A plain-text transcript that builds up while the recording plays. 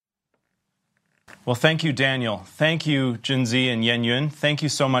Well, thank you, Daniel. Thank you, Junzi and Yen Yun. Thank you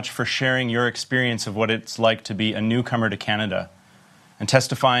so much for sharing your experience of what it's like to be a newcomer to Canada and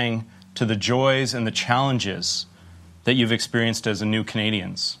testifying to the joys and the challenges that you've experienced as a new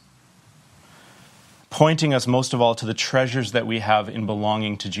Canadians. Pointing us most of all to the treasures that we have in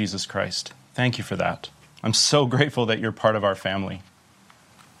belonging to Jesus Christ. Thank you for that. I'm so grateful that you're part of our family.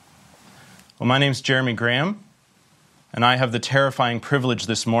 Well, my name's Jeremy Graham, and I have the terrifying privilege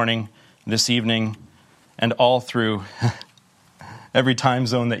this evening, and all through every time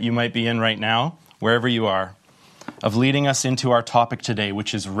zone that you might be in right now, wherever you are, of leading us into our topic today,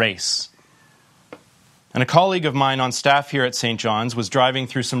 which is race. And a colleague of mine on staff here at St. John's was driving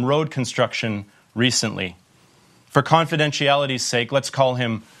through some road construction recently. For confidentiality's sake, let's call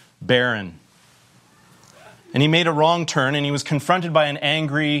him Baron. And he made a wrong turn, and he was confronted by an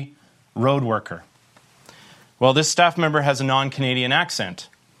angry road worker. Well, this staff member has a non-Canadian accent.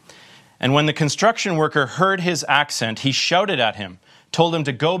 And when the construction worker heard his accent, he shouted at him, told him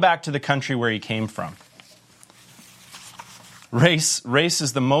to go back to the country where he came from. Race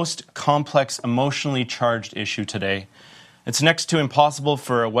is the most complex, emotionally charged issue today. It's next to impossible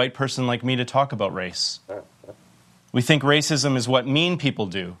for a white person like me to talk about race. We think racism is what mean people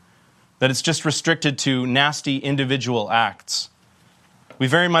do, that it's just restricted to nasty individual acts. We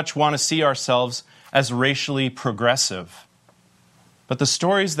very much want to see ourselves as racially progressive. But the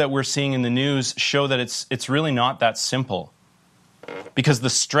stories that we're seeing in the news show that it's really not that simple. Because the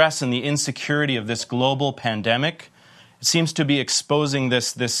stress and the insecurity of this global pandemic, it seems to be exposing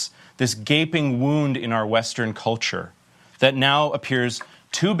this gaping wound in our Western culture that now appears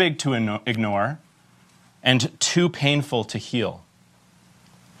too big to ignore and too painful to heal.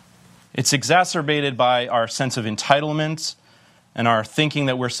 It's exacerbated by our sense of entitlement and our thinking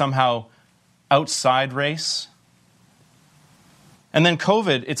that we're somehow outside race. And then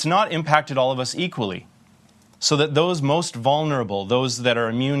COVID, it's not impacted all of us equally. So that those most vulnerable, those that are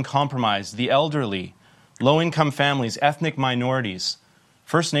immune compromised, the elderly, low-income families, ethnic minorities,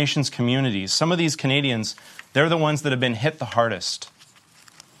 First Nations communities, some of these Canadians, they're the ones that have been hit the hardest.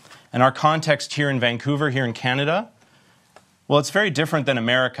 And our context here in Vancouver, here in Canada, well, it's very different than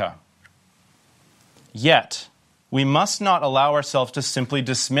America. Yet, we must not allow ourselves to simply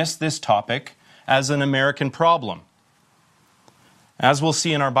dismiss this topic as an American problem. As we'll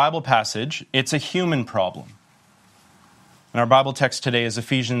see in our Bible passage, it's a human problem. And our Bible text today is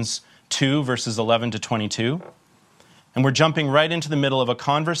Ephesians 2, verses 11 to 22. And we're jumping right into the middle of a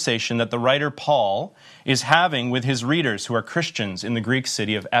conversation that the writer Paul is having with his readers who are Christians in the Greek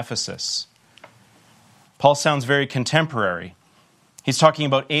city of Ephesus. Paul sounds very contemporary. He's talking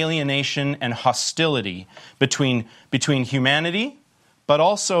about alienation and hostility between humanity, but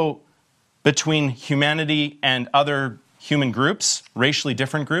also between humanity and other human groups, racially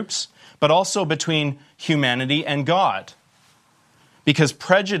different groups, but also between humanity and God. Because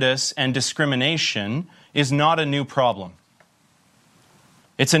prejudice and discrimination is not a new problem.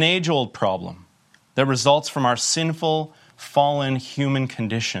 It's an age-old problem that results from our sinful, fallen human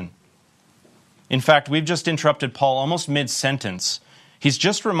condition. In fact, we've just interrupted Paul almost mid-sentence. He's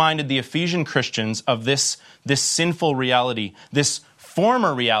just reminded the Ephesian Christians of this sinful reality, this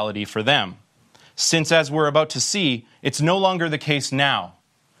former reality for them. Since, as we're about to see, it's no longer the case now.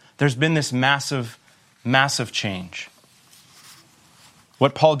 There's been this massive, massive change.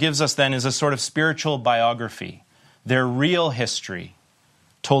 What Paul gives us then is a sort of spiritual biography, their real history,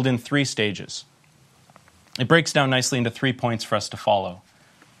 told in 3 stages. It breaks down nicely into 3 points for us to follow.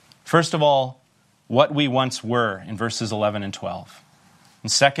 First of all, what we once were in verses 11 and 12.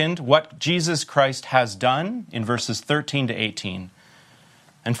 And second, what Jesus Christ has done in verses 13 to 18.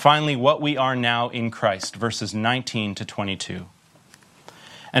 And finally, what we are now in Christ, verses 19 to 22.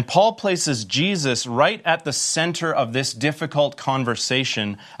 And Paul places Jesus right at the center of this difficult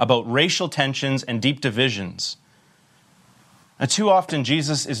conversation about racial tensions and deep divisions. And too often,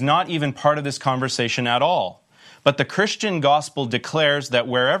 Jesus is not even part of this conversation at all. But the Christian gospel declares that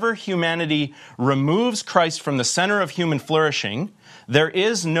wherever humanity removes Christ from the center of human flourishing, there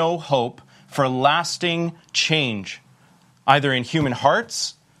is no hope for lasting change, either in human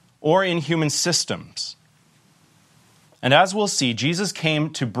hearts or in human systems. And as we'll see, Jesus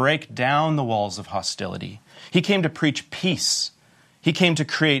came to break down the walls of hostility. He came to preach peace. He came to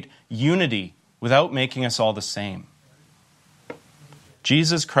create unity without making us all the same.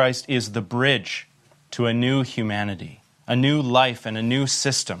 Jesus Christ is the bridge to a new humanity, a new life, and a new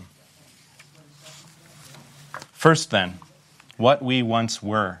system. First then, what we once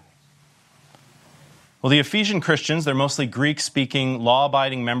were. Well, the Ephesian Christians, they're mostly Greek-speaking,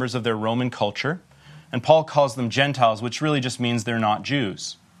 law-abiding members of their Roman culture, and Paul calls them Gentiles, which really just means they're not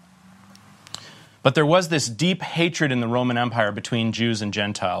Jews. But there was this deep hatred in the Roman Empire between Jews and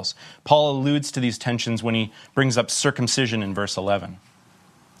Gentiles. Paul alludes to these tensions when he brings up circumcision in verse 11.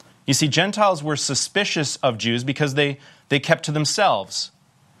 You see, Gentiles were suspicious of Jews because they kept to themselves.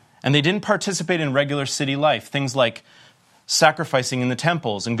 And they didn't participate in regular city life, things like sacrificing in the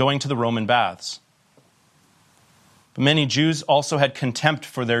temples and going to the Roman baths. But many Jews also had contempt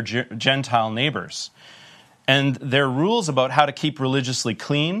for their Gentile neighbors. And their rules about how to keep religiously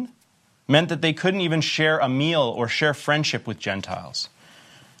clean meant that they couldn't even share a meal or share friendship with Gentiles.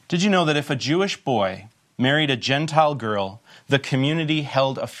 Did you know that if a Jewish boy married a Gentile girl, the community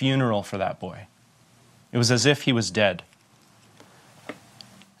held a funeral for that boy? It was as if he was dead.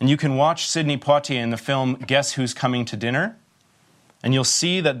 And you can watch Sidney Poitier in the film Guess Who's Coming to Dinner, and you'll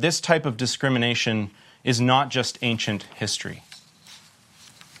see that this type of discrimination is not just ancient history.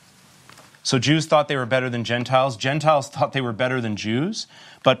 So Jews thought they were better than Gentiles. Gentiles thought they were better than Jews.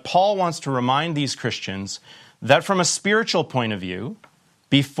 But Paul wants to remind these Christians that from a spiritual point of view,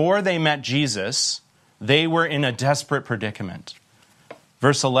 before they met Jesus, they were in a desperate predicament.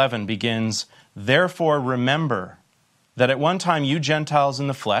 Verse 11 begins, "Therefore remember that at one time you Gentiles in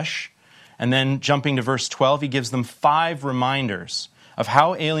the flesh," and then jumping to verse 12, he gives them 5 reminders of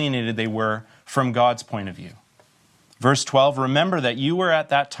how alienated they were from God's point of view. Verse 12, "Remember that you were at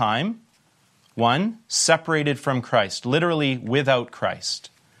that time, 1, separated from Christ, literally without Christ.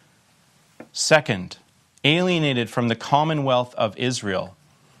 2nd, alienated from the commonwealth of Israel,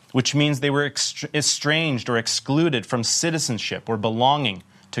 which means they were estranged or excluded from citizenship or belonging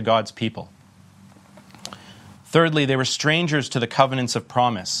to God's people. 3rdly, they were strangers to the covenants of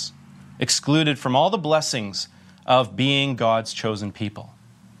promise, excluded from all the blessings of being God's chosen people.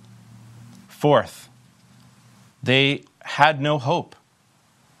 4th, they had no hope.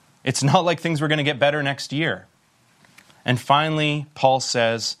 It's not like things were going to get better next year. And finally, Paul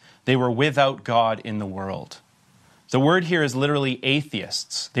says, they were without God in the world. The word here is literally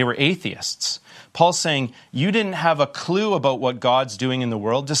atheists. They were atheists. Paul's saying, you didn't have a clue about what God's doing in the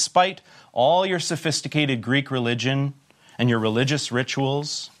world, despite all your sophisticated Greek religion and your religious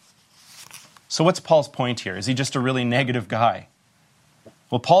rituals. So what's Paul's point here? Is he just a really negative guy?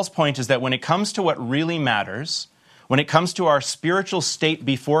 Well, Paul's point is that when it comes to what really matters, when it comes to our spiritual state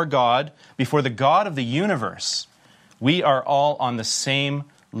before God, before the God of the universe, we are all on the same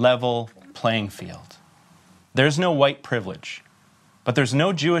level playing field. There's no white privilege, but there's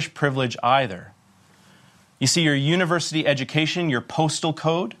no Jewish privilege either. You see, your university education, your postal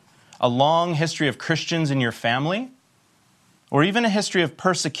code, a long history of Christians in your family, or even a history of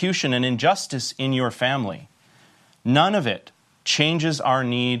persecution and injustice in your family, none of it changes our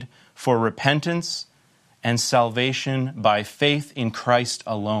need for repentance and salvation by faith in Christ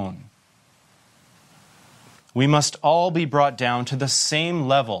alone. We must all be brought down to the same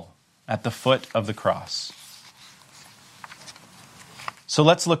level at the foot of the cross. So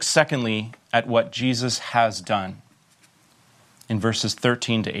let's look secondly at what Jesus has done in verses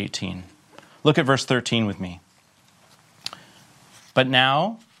 13 to 18. Look at verse 13 with me. But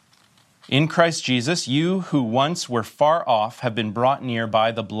now, in Christ Jesus, you who once were far off have been brought near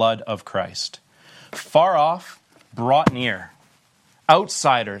by the blood of Christ. Far off, brought near.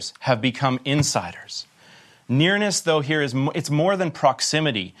 Outsiders have become insiders. Nearness, though, here it's more than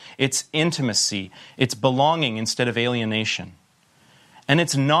proximity. It's intimacy. It's belonging instead of alienation. And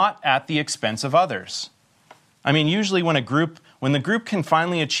it's not at the expense of others. I mean, usually when the group can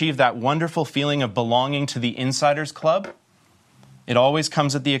finally achieve that wonderful feeling of belonging to the insiders club, it always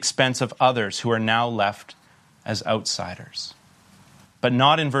comes at the expense of others who are now left as outsiders. But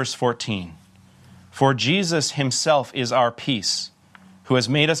not in verse 14. For Jesus himself is our peace, who has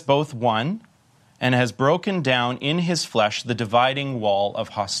made us both one, and has broken down in his flesh the dividing wall of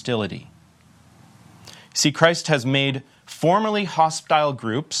hostility. See, Christ has made formerly hostile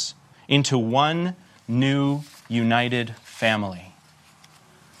groups into one new united family.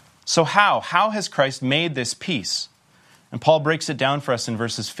 So how? How has Christ made this peace? And Paul breaks it down for us in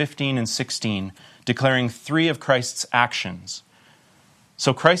verses 15 and 16, declaring 3 of Christ's actions.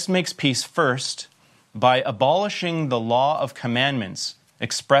 So Christ makes peace first by abolishing the law of commandments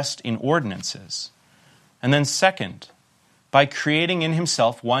expressed in ordinances. And then second, by creating in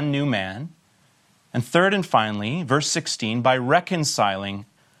himself one new man. And third and finally, verse 16, by reconciling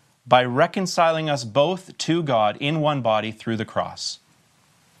us both to God in one body through the cross.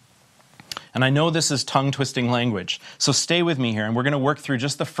 And I know this is tongue-twisting language, so stay with me here, and we're going to work through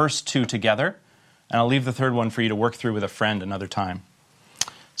just the first 2 together, and I'll leave the third one for you to work through with a friend another time.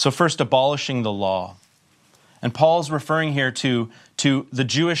 So first, abolishing the law. And Paul's referring here to the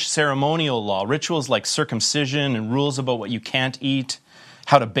Jewish ceremonial law, rituals like circumcision and rules about what you can't eat,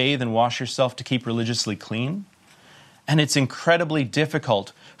 how to bathe and wash yourself to keep religiously clean. And it's incredibly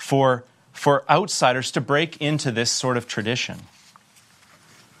difficult for outsiders to break into this sort of tradition.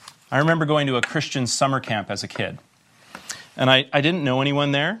 I remember going to a Christian summer camp as a kid. And I didn't know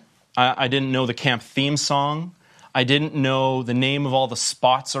anyone there. I didn't know the camp theme song. I didn't know the name of all the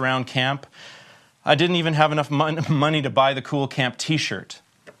spots around camp. I didn't even have enough money to buy the cool camp t-shirt.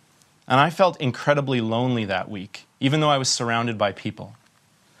 And I felt incredibly lonely that week, even though I was surrounded by people.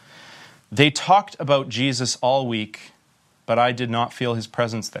 They talked about Jesus all week, but I did not feel his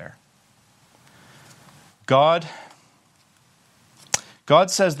presence there. God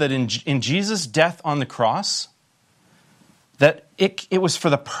says that in Jesus' death on the cross, that it was for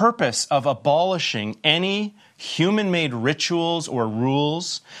the purpose of abolishing any human-made rituals or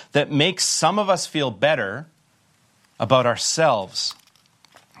rules that make some of us feel better about ourselves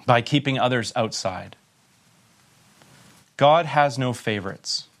by keeping others outside. God has no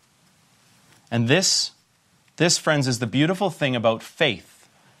favorites. And this, friends, is the beautiful thing about faith,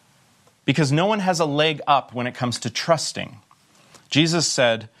 because no one has a leg up when it comes to trusting. Jesus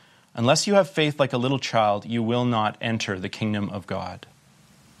said, "Unless you have faith like a little child, you will not enter the kingdom of God."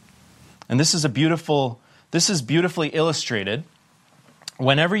 And this is beautifully illustrated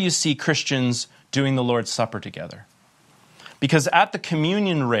whenever you see Christians doing the Lord's Supper together. Because at the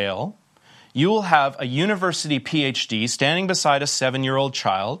communion rail, you will have a university PhD standing beside a 7-year-old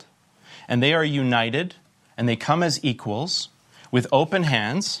child, and they are united, and they come as equals, with open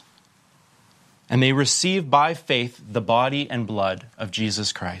hands, and they receive by faith the body and blood of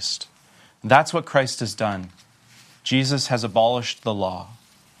Jesus Christ. That's what Christ has done. Jesus has abolished the law.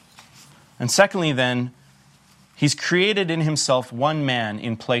 And secondly then, he's created in himself one man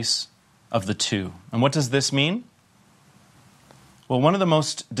in place of the two. And what does this mean? Well, one of the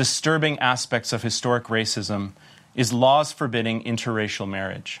most disturbing aspects of historic racism is laws forbidding interracial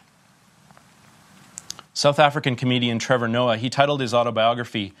marriage. South African comedian Trevor Noah, he titled his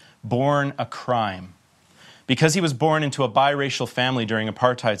autobiography, "Born a Crime." Because he was born into a biracial family during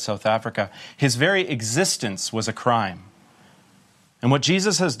apartheid South Africa, his very existence was a crime. And what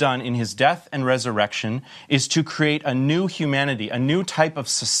Jesus has done in his death and resurrection is to create a new humanity, a new type of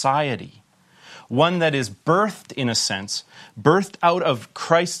society, one that is birthed, in a sense, birthed out of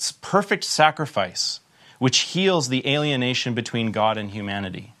Christ's perfect sacrifice, which heals the alienation between God and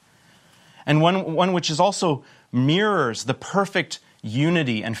humanity. And one which is also mirrors the perfect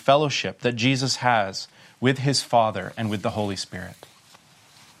unity and fellowship that Jesus has with his Father and with the Holy Spirit.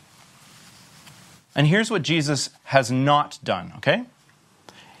 And here's what Jesus has not done, okay?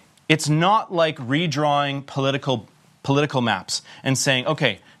 It's not like redrawing political maps and saying,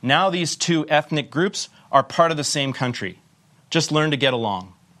 okay, now these two ethnic groups are part of the same country. Just learn to get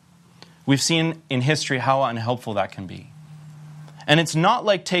along. We've seen in history how unhelpful that can be. And it's not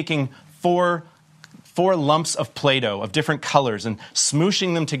like taking four lumps of Play-Doh of different colors and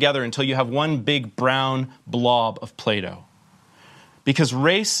smooshing them together until you have one big brown blob of Play-Doh. Because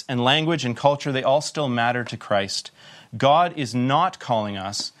race and language and culture, they all still matter to Christ. God is not calling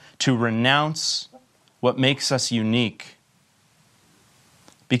us to renounce what makes us unique.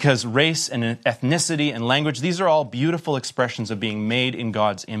 Because race and ethnicity and language, these are all beautiful expressions of being made in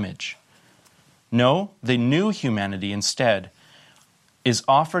God's image. No, the new humanity instead is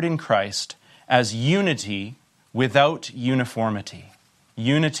offered in Christ as unity without uniformity.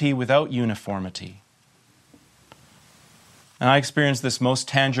 Unity without uniformity. And I experienced this most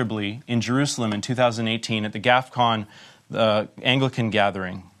tangibly in Jerusalem in 2018 at the GAFCON Anglican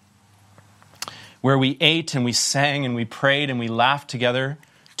gathering, where we ate and we sang and we prayed and we laughed together,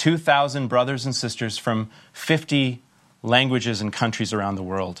 2,000 brothers and sisters from 50 languages and countries around the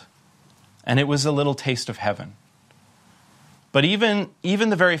world. And it was a little taste of heaven. But even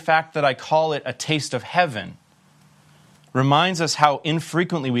the very fact that I call it a taste of heaven reminds us how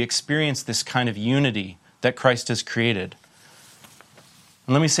infrequently we experience this kind of unity that Christ has created.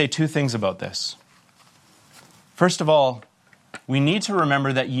 And let me say two things about this. First of all, we need to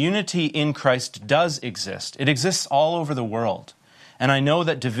remember that unity in Christ does exist. It exists all over the world. And I know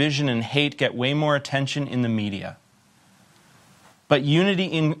that division and hate get way more attention in the media. But unity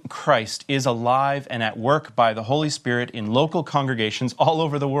in Christ is alive and at work by the Holy Spirit in local congregations all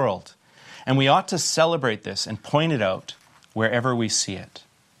over the world. And we ought to celebrate this and point it out wherever we see it.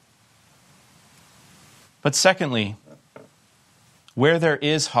 But secondly, where there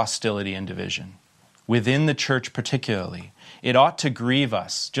is hostility and division, within the church particularly, it ought to grieve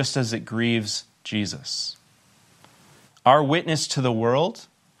us just as it grieves Jesus. Our witness to the world,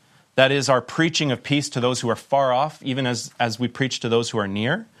 that is our preaching of peace to those who are far off, even as we preach to those who are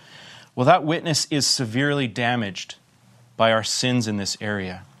near, well, that witness is severely damaged by our sins in this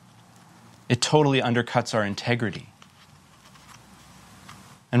area. It totally undercuts our integrity.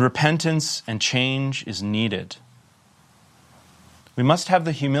 And repentance and change is needed. We must have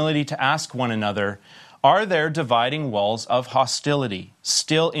the humility to ask one another, are there dividing walls of hostility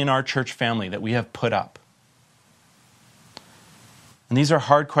still in our church family that we have put up? And these are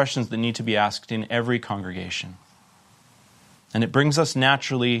hard questions that need to be asked in every congregation. And it brings us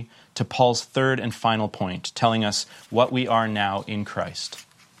naturally to Paul's third and final point, telling us what we are now in Christ,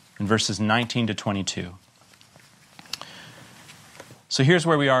 in verses 19 to 22. So here's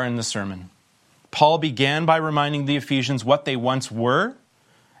where we are in the sermon. Paul began by reminding the Ephesians what they once were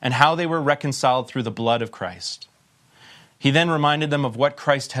and how they were reconciled through the blood of Christ. He then reminded them of what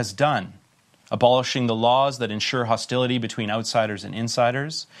Christ has done, abolishing the laws that ensure hostility between outsiders and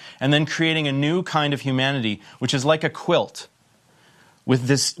insiders, and then creating a new kind of humanity, which is like a quilt, with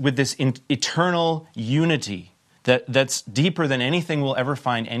this eternal unity that's deeper than anything we'll ever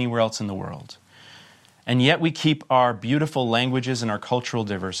find anywhere else in the world. And yet we keep our beautiful languages and our cultural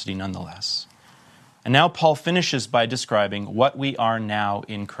diversity nonetheless. And now Paul finishes by describing what we are now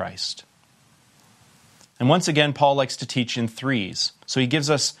in Christ. And once again, Paul likes to teach in threes. So he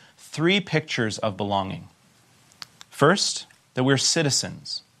gives us three pictures of belonging. First, that we're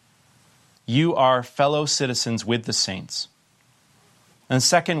citizens. You are fellow citizens with the saints. And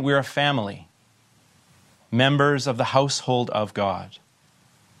second, we're a family, members of the household of God.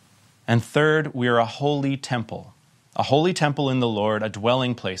 And third, we are a holy temple in the Lord, a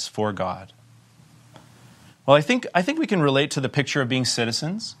dwelling place for God. Well, I think we can relate to the picture of being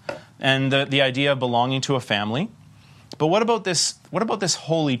citizens and the idea of belonging to a family. But what about this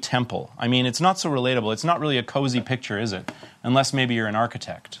holy temple? I mean, it's not so relatable. It's not really a cozy picture, is it? Unless maybe you're an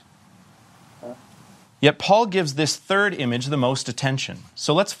architect. Yet Paul gives this third image the most attention.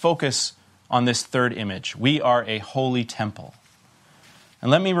 So let's focus on this third image. We are a holy temple.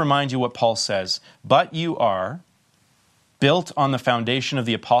 And let me remind you what Paul says. But you are built on the foundation of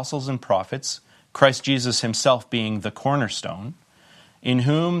the apostles and prophets, Christ Jesus himself being the cornerstone, in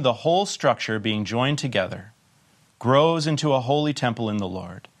whom the whole structure being joined together grows into a holy temple in the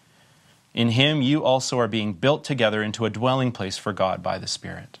Lord. In him you also are being built together into a dwelling place for God by the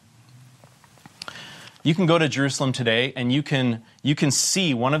Spirit. You can go to Jerusalem today and you can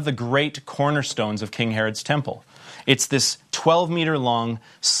see one of the great cornerstones of King Herod's temple. It's this 12-meter long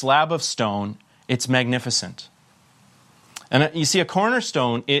slab of stone. It's magnificent. And you see, a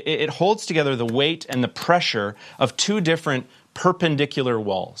cornerstone, it holds together the weight and the pressure of two different perpendicular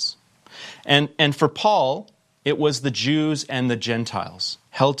walls. And for Paul, it was the Jews and the Gentiles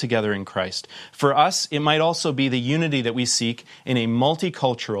held together in Christ. For us, it might also be the unity that we seek in a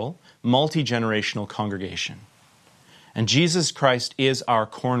multicultural, multi-generational congregation. And Jesus Christ is our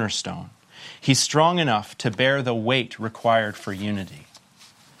cornerstone. He's strong enough to bear the weight required for unity.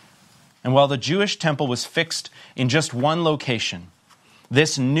 And while the Jewish temple was fixed in just one location,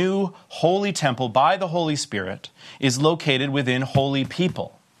 this new holy temple by the Holy Spirit is located within holy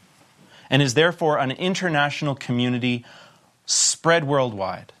people and is therefore an international community spread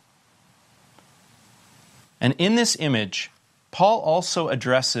worldwide. And in this image, Paul also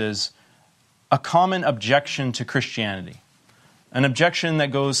addresses a common objection to Christianity, an objection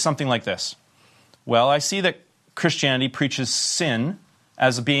that goes something like this. Well, I see that Christianity preaches sin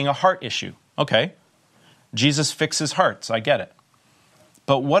as being a heart issue. Okay, Jesus fixes hearts, I get it.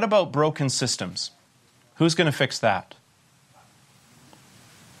 But what about broken systems? Who's going to fix that?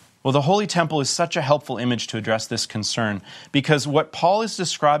 Well, the Holy Temple is such a helpful image to address this concern because what Paul is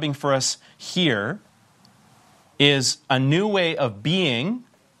describing for us here is a new way of being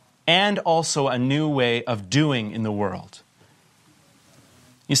and also a new way of doing in the world.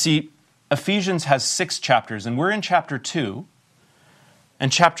 You see, Ephesians has 6 chapters, and we're in chapter 2.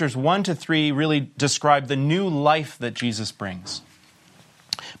 And chapters 1 to 3 really describe the new life that Jesus brings.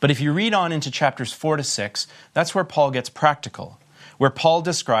 But if you read on into chapters 4 to 6, that's where Paul gets practical, where Paul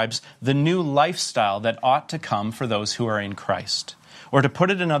describes the new lifestyle that ought to come for those who are in Christ. Or to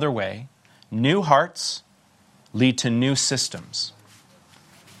put it another way, new hearts lead to new systems.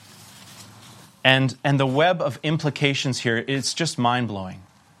 And the web of implications here is just mind-blowing.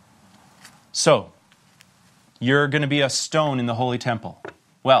 So, you're going to be a stone in the Holy Temple.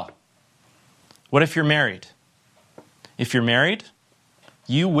 Well, what if you're married? If you're married,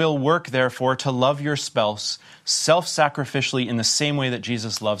 you will work, therefore, to love your spouse self-sacrificially in the same way that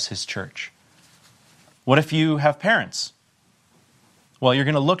Jesus loves his church. What if you have parents? Well, you're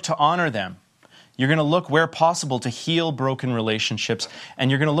going to look to honor them. You're going to look where possible to heal broken relationships,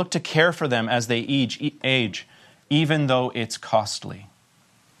 and you're going to look to care for them as they age, even though it's costly.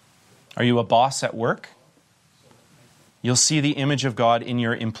 Are you a boss at work? You'll see the image of God in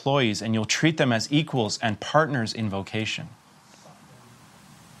your employees, and you'll treat them as equals and partners in vocation.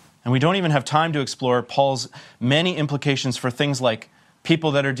 And we don't even have time to explore Paul's many implications for things like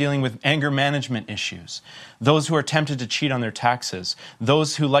people that are dealing with anger management issues, those who are tempted to cheat on their taxes,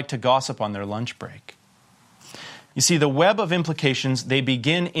 those who like to gossip on their lunch break. You see, the web of implications, they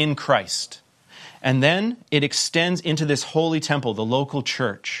begin in Christ, and then it extends into this holy temple, the local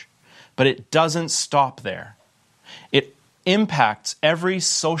church. But it doesn't stop there. It impacts every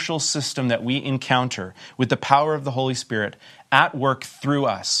social system that we encounter with the power of the Holy Spirit at work through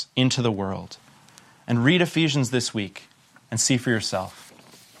us into the world. And read Ephesians this week and see for yourself.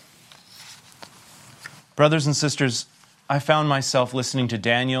 Brothers and sisters, I found myself listening to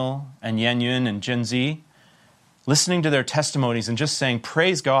Daniel and Yen and Gen Z, listening to their testimonies and just saying,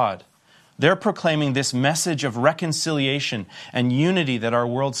 praise God. They're proclaiming this message of reconciliation and unity that our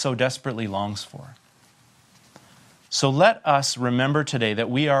world so desperately longs for. So let us remember today that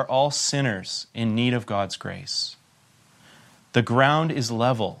we are all sinners in need of God's grace. The ground is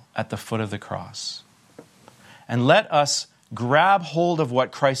level at the foot of the cross. And let us grab hold of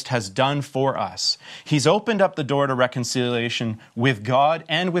what Christ has done for us. He's opened up the door to reconciliation with God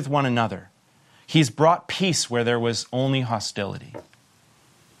and with one another. He's brought peace where there was only hostility.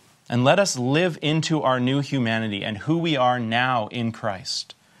 And let us live into our new humanity and who we are now in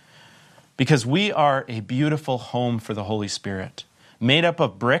Christ. Because we are a beautiful home for the Holy Spirit, made up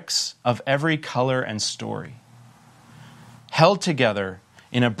of bricks of every color and story, held together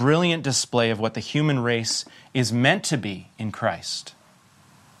in a brilliant display of what the human race is meant to be in Christ.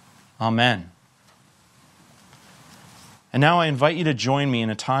 Amen. And now I invite you to join me in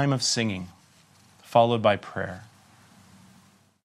a time of singing, followed by prayer.